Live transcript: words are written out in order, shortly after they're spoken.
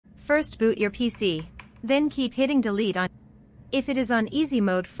First boot your PC. Then keep hitting delete on. If it is on easy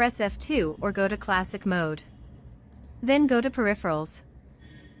mode, press F2 or go to classic mode. Then go to peripherals.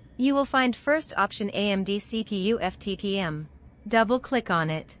 You will find first option AMD CPU TPM. Double click on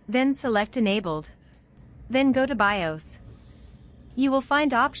it, then select enabled. Then go to BIOS. You will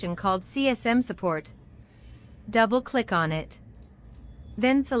find option called CSM support. Double click on it.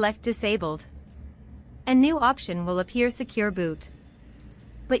 Then select disabled. A new option will appear, secure boot.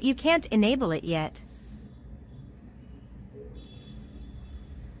 But you can't enable it yet.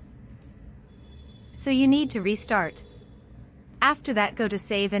 So you need to restart. After that, go to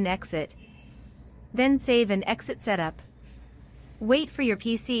save and exit. Then save and exit setup. Wait for your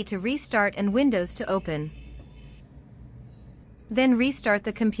PC to restart and Windows to open. Then restart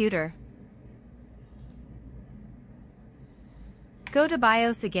the computer. Go to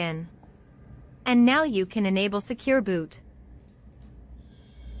BIOS again. And now you can enable secure boot.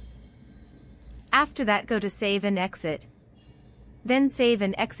 After that, go to save and exit. Then save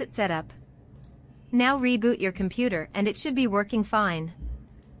and exit setup. Now reboot your computer and it should be working fine.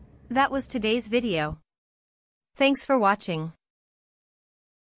 That was today's video. Thanks for watching.